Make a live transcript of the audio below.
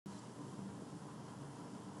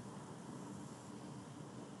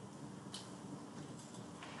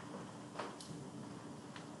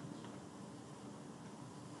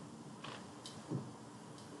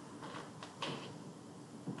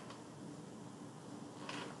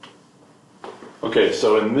Okay,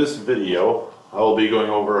 so in this video, I will be going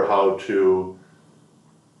over how to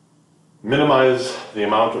minimize the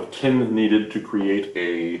amount of tin needed to create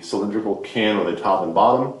a cylindrical can with a top and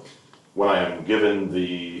bottom when I am given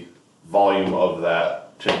the volume of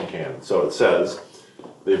that tin can. So it says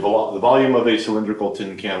the volume of a cylindrical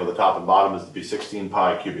tin can with a top and bottom is to be 16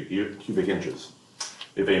 pi cubic inches.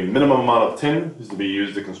 If a minimum amount of tin is to be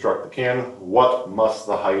used to construct the can, what must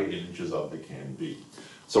the height in inches of the can be?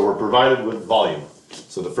 So we're provided with volume.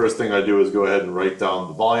 So the first thing I do is go ahead and write down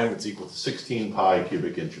the volume. It's equal to 16 pi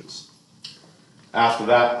cubic inches. After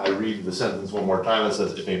that, I read the sentence one more time. It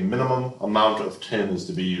says if a minimum amount of tin is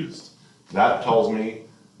to be used. That tells me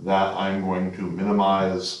that I'm going to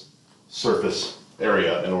minimize surface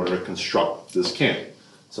area in order to construct this can.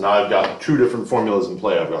 So now I've got two different formulas in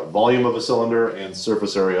play. I've got volume of a cylinder and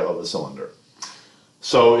surface area of a cylinder.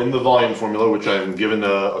 So in the volume formula, which I'm given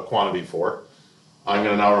a quantity for, I'm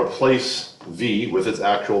going to now replace V with its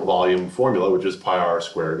actual volume formula, which is pi r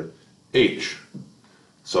squared h.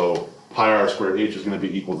 So pi r squared h is going to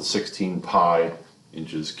be equal to 16 pi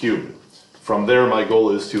inches cubed. From there, my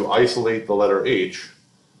goal is to isolate the letter h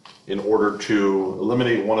in order to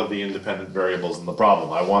eliminate one of the independent variables in the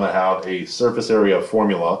problem. I want to have a surface area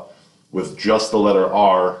formula with just the letter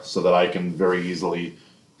r so that I can very easily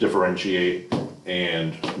differentiate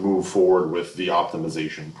and move forward with the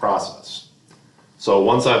optimization process. So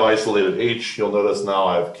once I've isolated h, you'll notice now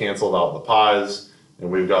I've canceled out the pi's,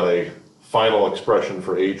 and we've got a final expression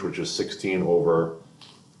for h, which is 16 over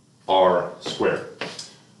r squared.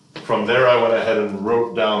 From there, I went ahead and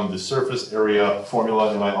wrote down the surface area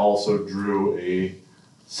formula, and I also drew a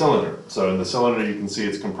cylinder. So in the cylinder, you can see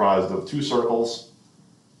it's comprised of two circles,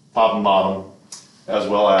 top and bottom, as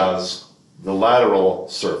well as the lateral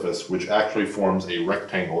surface, which actually forms a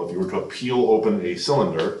rectangle. If you were to peel open a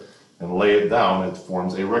cylinder and lay it down, it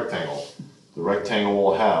forms a rectangle. The rectangle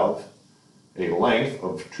will have a length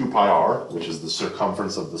of 2 pi r, which is the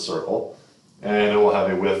circumference of the circle, and it will have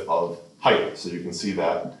a width of height. So you can see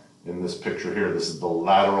that in this picture here. This is the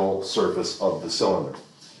lateral surface of the cylinder.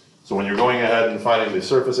 So when you're going ahead and finding the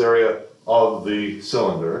surface area of the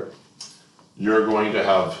cylinder, you're going to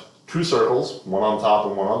have two circles, one on top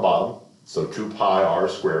and one on bottom. So 2 pi r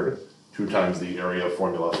squared, 2 times the area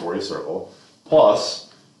formula for a circle, plus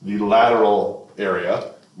the lateral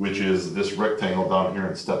area, which is this rectangle down here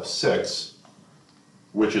in step 6,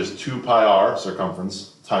 which is 2 pi r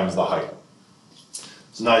circumference times the height.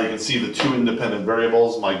 So now you can see the two independent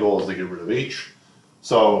variables. My goal is to get rid of h.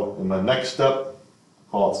 So in the next step,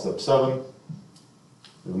 call it step 7,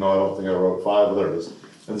 even though I don't think I wrote 5, but there it is.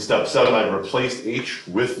 In step 7, I replaced h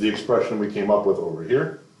with the expression we came up with over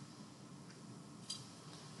here.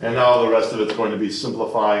 And now the rest of it's going to be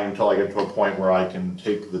simplifying until I get to a point where I can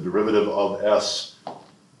take the derivative of s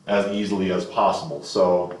as easily as possible.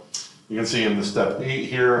 So you can see in the step 8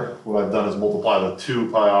 here, what I've done is multiply the 2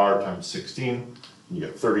 pi r times 16. You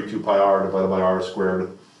get 32 pi r divided by r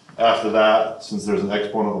squared. After that, since there's an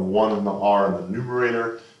exponent of 1 in the r in the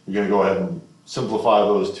numerator, you're going to go ahead and simplify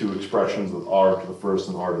those two expressions with r to the first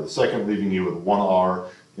and r to the second, leaving you with 1r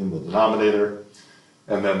in the denominator.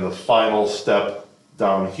 And then the final step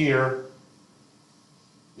down here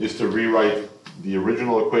is to rewrite the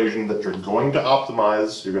original equation that you're going to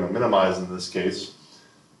optimize, you're going to minimize in this case,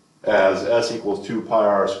 as s equals 2 pi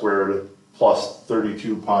r squared plus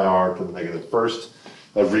 32 pi r to the negative first.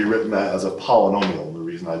 I've rewritten that as a polynomial, and the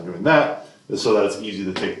reason I'm doing that is so that it's easy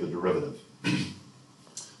to take the derivative.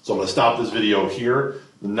 So I'm going to stop this video here.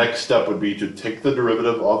 The next step would be to take the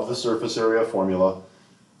derivative of the surface area formula,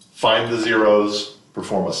 find the zeros,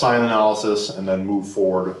 perform a sign analysis, and then move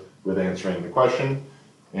forward with answering the question.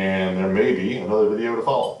 And there may be another video to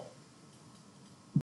follow.